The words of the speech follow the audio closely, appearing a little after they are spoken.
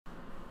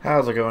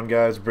How's it going,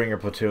 guys? Bring Your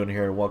Platoon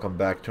here, and welcome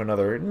back to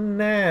another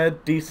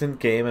decent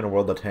game in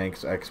World of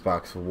Tanks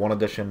Xbox One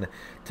Edition.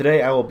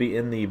 Today I will be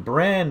in the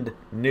brand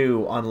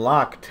new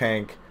unlock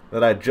tank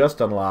that I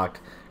just unlocked,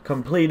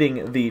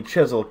 completing the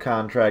Chisel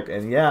contract,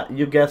 and yeah,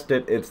 you guessed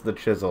it, it's the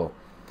Chisel.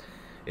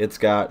 It's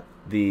got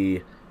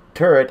the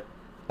turret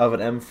of an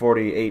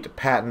M48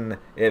 Patton,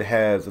 it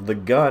has the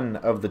gun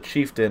of the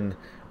Chieftain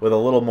with a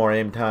little more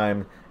aim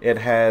time, it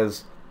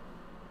has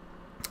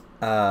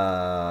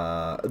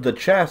the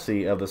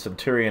chassis of the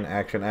Centurion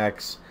Action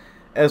X,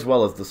 as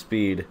well as the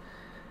speed,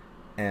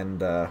 and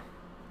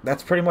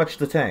that's pretty much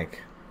the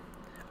tank.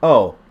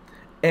 Oh,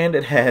 and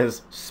it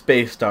has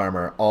spaced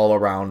armor all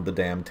around the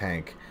damn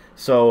tank,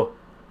 so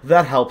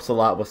that helps a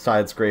lot with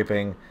side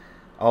scraping.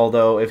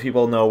 Although, if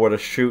people know where to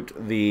shoot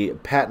the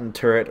Patton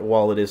turret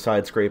while it is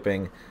side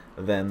scraping,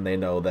 then they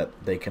know that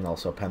they can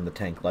also pen the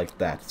tank like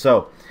that.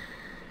 So,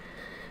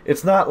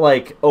 it's not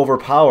like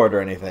overpowered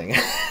or anything.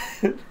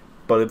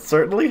 But it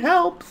certainly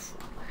helps.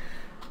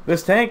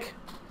 This tank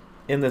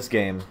in this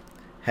game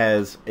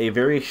has a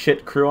very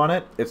shit crew on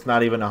it. It's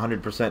not even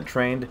 100%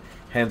 trained,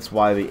 hence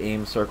why the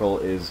aim circle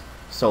is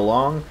so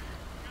long.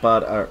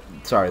 But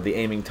sorry, the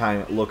aiming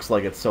time looks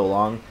like it's so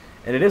long,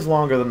 and it is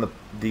longer than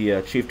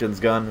the Chieftain's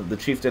gun. The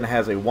Chieftain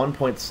has a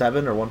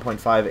 1.7 or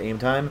 1.5 aim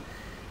time,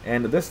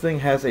 and this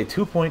thing has a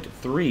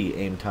 2.3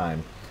 aim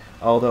time.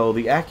 Although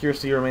the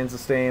accuracy remains the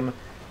same,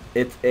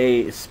 it's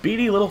a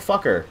speedy little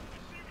fucker.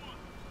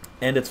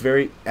 And it's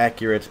very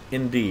accurate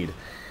indeed.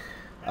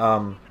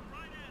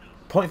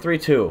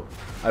 0.32,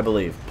 I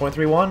believe.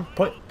 0.31?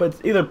 But it's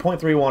either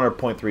 0.31 or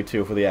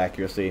 0.32 for the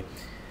accuracy.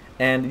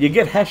 And you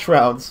get Hesh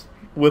rounds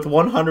with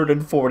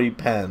 140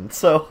 pen.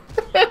 So,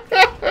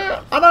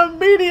 on a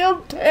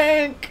medium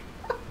tank!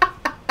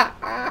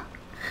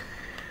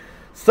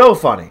 So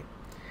funny.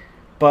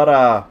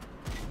 But,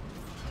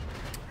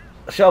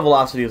 shell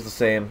velocity is the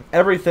same.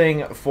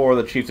 Everything for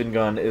the Chieftain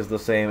gun is the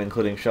same,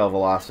 including shell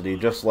velocity,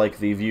 just like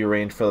the view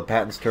range for the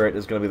Patton's turret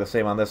is going to be the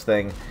same on this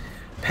thing.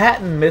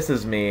 Patton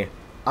misses me,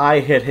 I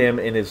hit him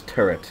in his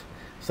turret.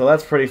 So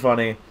that's pretty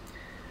funny.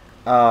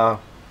 I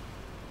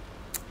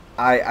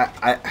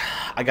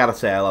gotta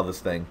say, I love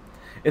this thing.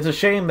 It's a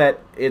shame that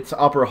its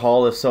upper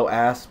hull is so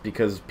ass,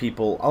 because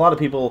a lot of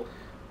people,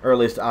 or at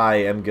least I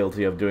am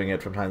guilty of doing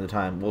it from time to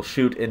time, will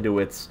shoot into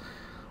its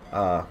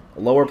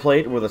lower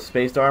plate where the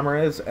spaced armor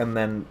is, and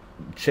then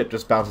shit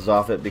just bounces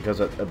off it because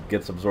it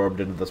gets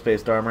absorbed into the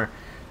spaced armor.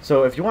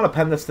 So if you want to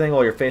pen this thing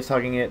while you're face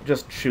hugging it,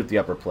 just shoot the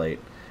upper plate.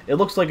 It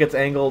looks like it's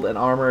angled and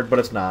armored, but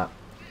it's not.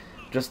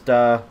 Just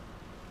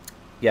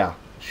yeah,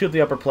 shoot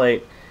the upper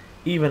plate.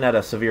 Even at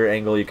a severe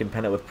angle, you can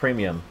pen it with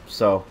premium.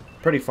 So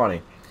pretty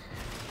funny.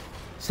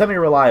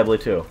 Semi-reliably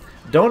too.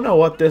 Don't know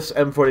what this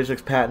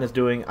M46 Patton is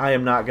doing. I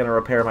am not going to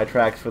repair my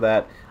tracks for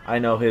that. I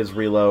know his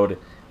reload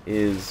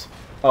is...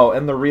 Oh,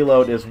 and the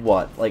reload is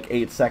what? Like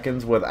 8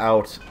 seconds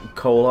without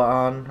cola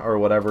on? Or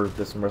whatever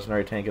this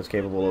mercenary tank is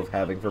capable of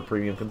having for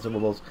premium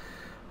consumables.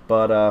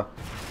 But,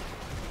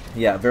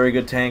 yeah, very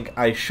good tank.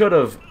 I should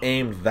have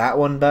aimed that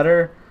one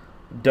better.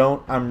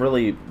 I'm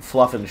really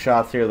fluffing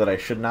shots here that I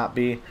should not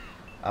be.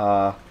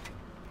 And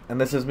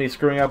this is me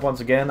screwing up once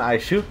again. I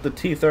shoot the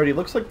T-30.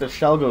 Looks like the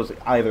shell goes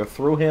either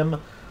through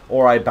him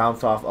or I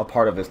bounce off a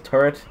part of his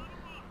turret.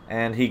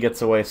 And he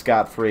gets away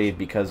scot-free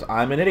because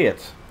I'm an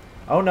idiot.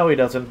 Oh, no, he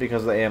doesn't,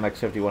 because the AMX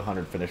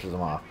 5100 finishes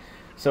him off.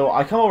 So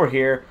I come over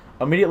here,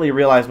 immediately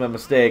realize my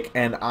mistake,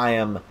 and I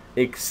am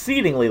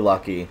exceedingly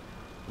lucky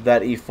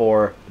that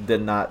E4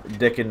 did not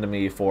dick into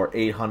me for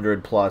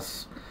 800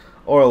 plus,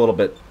 or a little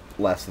bit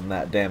less than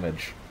that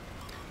damage.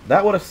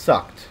 That would have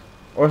sucked.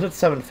 Or is it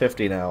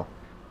 750 now?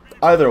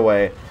 Either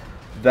way,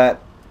 that...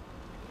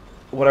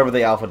 whatever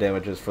the alpha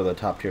damage is for the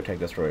top tier tank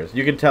destroyers.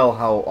 You can tell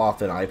how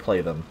often I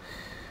play them.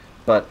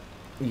 But,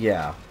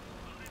 yeah.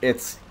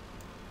 It's...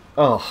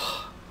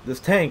 oh, this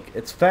tank,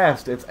 it's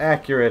fast, it's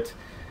accurate,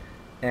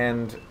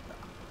 and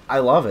I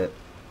love it.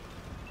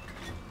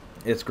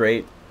 It's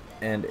great,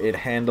 and it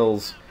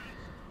handles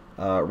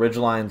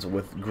ridgelines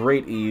with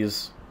great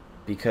ease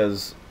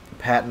because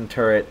Patton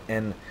turret,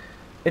 and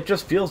it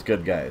just feels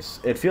good, guys.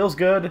 It feels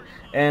good,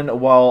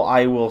 and while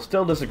I will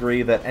still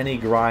disagree that any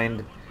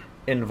grind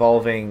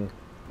involving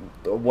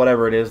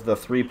whatever it is, the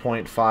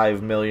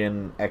 3.5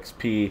 million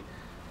XP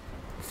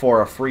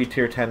for a free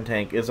tier 10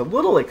 tank is a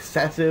little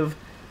excessive.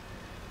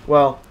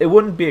 Well, it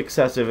wouldn't be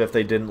excessive if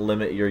they didn't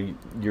limit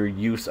your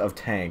use of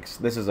tanks.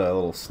 This is a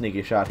little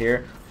sneaky shot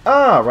here.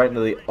 Ah, right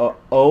into the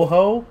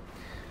Oho.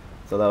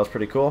 So that was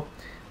pretty cool.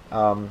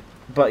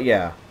 But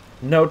yeah,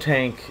 no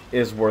tank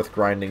is worth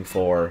grinding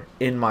for,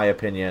 in my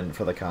opinion,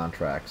 for the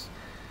contracts.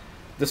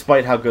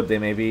 Despite how good they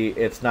may be,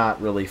 it's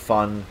not really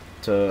fun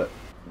to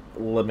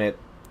limit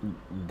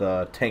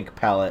the tank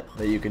palette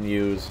that you can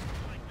use.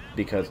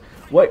 Because,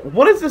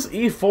 what is this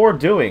E4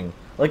 doing?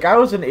 Like, I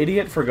was an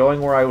idiot for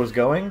going where I was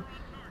going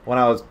when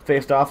I was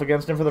faced off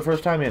against him for the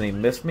first time, and he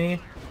missed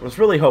me. I was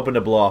really hoping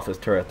to blow off his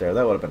turret there.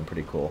 That would have been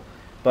pretty cool.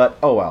 But,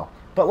 oh well.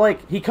 But,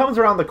 like, he comes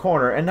around the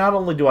corner, and not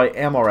only do I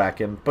ammo rack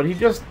him, but he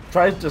just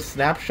tries to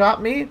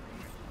snapshot me.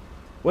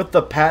 with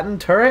the Patton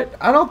turret?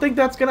 I don't think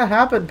that's gonna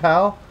happen,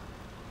 pal.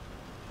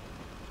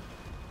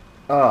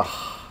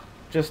 Ugh.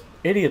 Just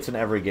idiots in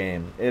every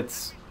game.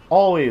 It's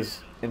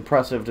always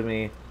impressive to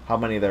me how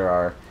many there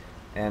are.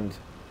 And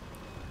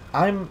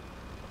I'm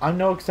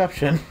no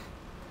exception.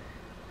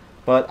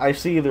 But I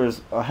see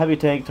there's a heavy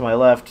tank to my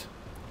left.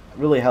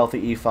 Really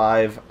healthy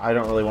E5. I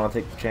don't really want to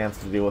take the chance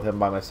to deal with him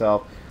by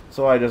myself.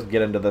 So I just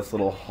get into this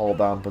little hull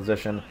down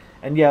position.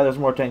 And yeah, there's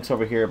more tanks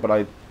over here, but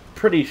I'm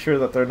pretty sure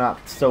that they're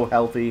not so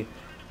healthy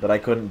that I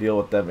couldn't deal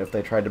with them if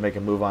they tried to make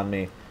a move on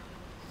me.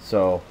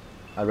 So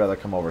I'd rather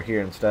come over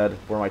here instead,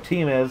 where my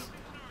team is,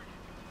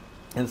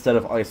 instead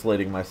of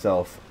isolating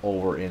myself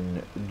over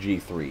in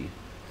G3.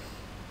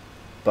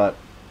 But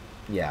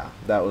yeah,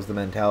 that was the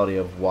mentality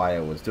of why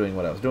I was doing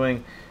what I was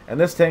doing. And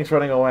this tank's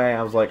running away.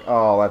 I was like,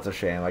 oh, that's a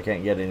shame. I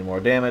can't get any more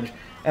damage.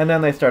 And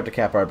then they start to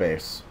cap our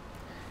base.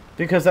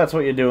 Because that's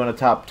what you do in a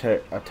top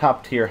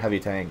tier heavy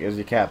tank, is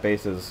you cap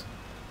bases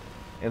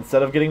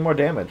instead of getting more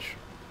damage.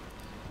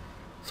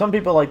 Some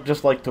people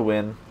just like to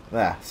win.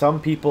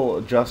 Some people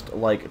just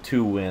like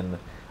to win.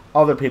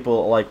 Other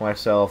people, like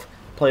myself,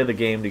 play the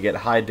game to get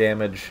high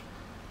damage,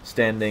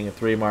 standing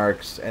 3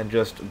 marks, and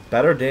just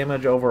better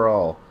damage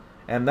overall.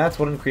 And that's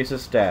what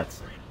increases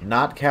stats.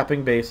 Not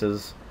capping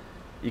bases.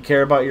 You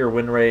care about your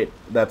win rate,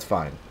 that's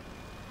fine.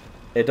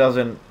 It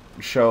doesn't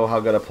show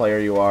how good a player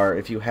you are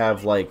if you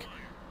have, like,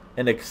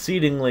 an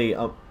exceedingly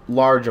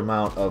large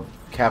amount of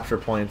capture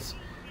points.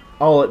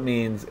 All it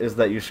means is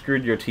that you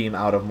screwed your team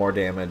out of more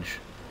damage.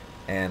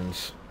 And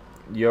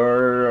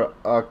you're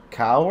a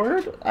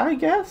coward, I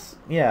guess?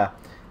 Yeah,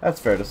 that's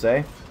fair to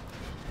say.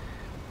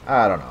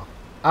 I don't know.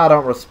 I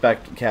don't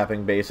respect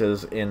capping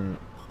bases in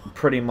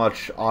pretty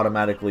much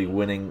automatically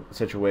winning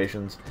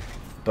situations,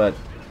 but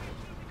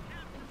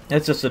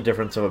it's just a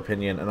difference of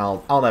opinion, and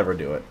I'll never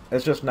do it.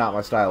 It's just not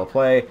my style of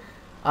play.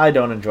 I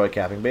don't enjoy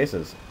capping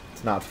bases.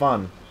 It's not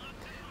fun.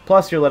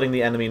 Plus, you're letting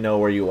the enemy know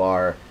where you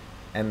are,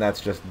 and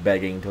that's just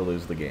begging to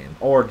lose the game.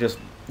 Or just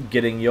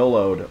getting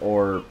YOLO'd,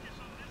 or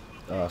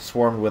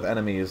swarmed with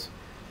enemies.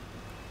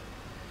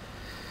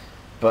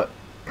 But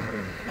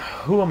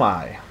who am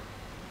I?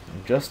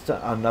 Just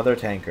another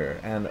tanker.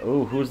 And,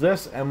 ooh, who's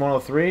this?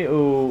 M103?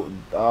 Ooh,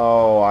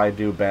 oh, I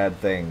do bad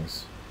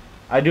things.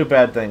 I do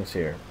bad things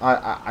here.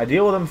 I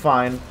deal with him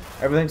fine.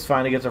 Everything's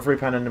fine. He gets a free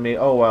pen into me.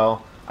 Oh,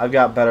 well. I've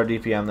got better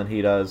DPM than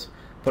he does.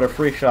 Put a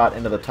free shot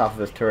into the top of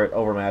his turret,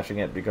 overmatching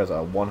it, because a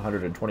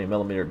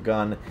 120mm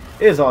gun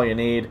is all you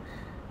need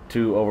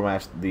to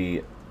overmatch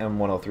the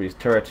M103's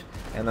turret.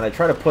 And then I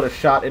try to put a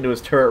shot into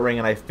his turret ring,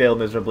 and I fail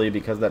miserably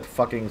because that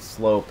fucking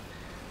slope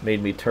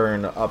made me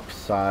turn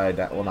upside,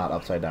 well, not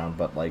upside down,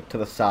 but like to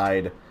the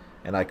side,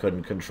 and I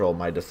couldn't control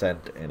my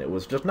descent, and it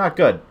was just not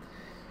good.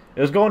 It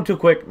was going too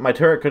quick, my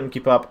turret couldn't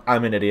keep up,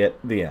 I'm an idiot,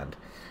 the end.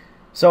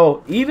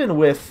 So even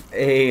with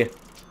a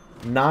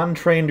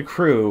non-trained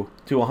crew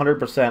to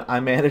 100%, I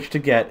managed to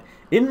get,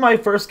 in my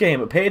first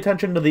game, pay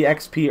attention to the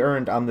XP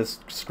earned on this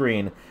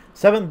screen,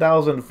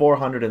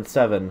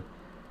 7,407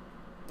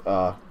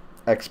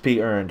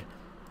 XP earned.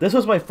 This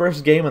was my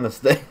first game in this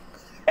thing.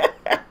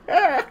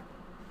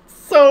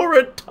 So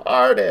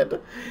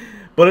retarded.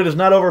 But it is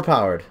not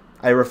overpowered.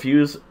 I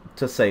refuse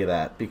to say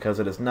that, because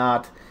it is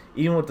not.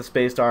 Even with the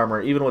spaced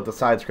armor, even with the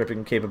side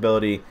scripting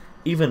capability,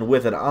 even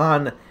with it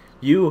on,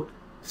 you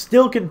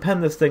still can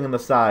pen this thing in the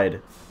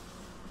side.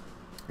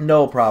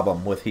 No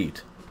problem with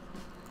heat.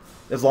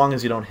 As long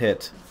as you don't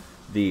hit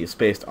the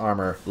spaced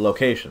armor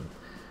location.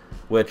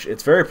 Which,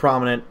 it's very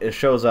prominent, it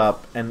shows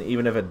up, and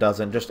even if it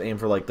doesn't, just aim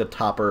for like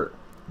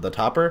the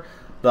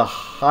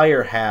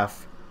higher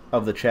half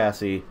of the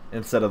chassis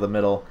instead of the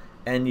middle,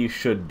 and you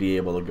should be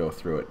able to go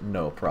through it,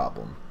 no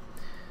problem.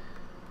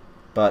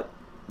 But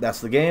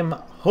that's the game.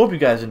 Hope you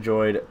guys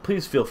enjoyed.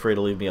 Please feel free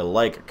to leave me a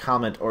like,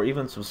 comment, or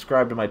even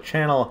subscribe to my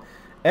channel,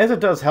 as it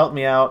does help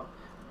me out,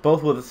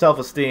 both with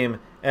self-esteem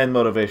and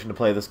motivation to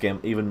play this game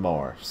even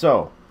more.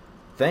 So,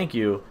 thank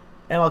you,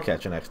 and I'll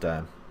catch you next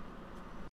time.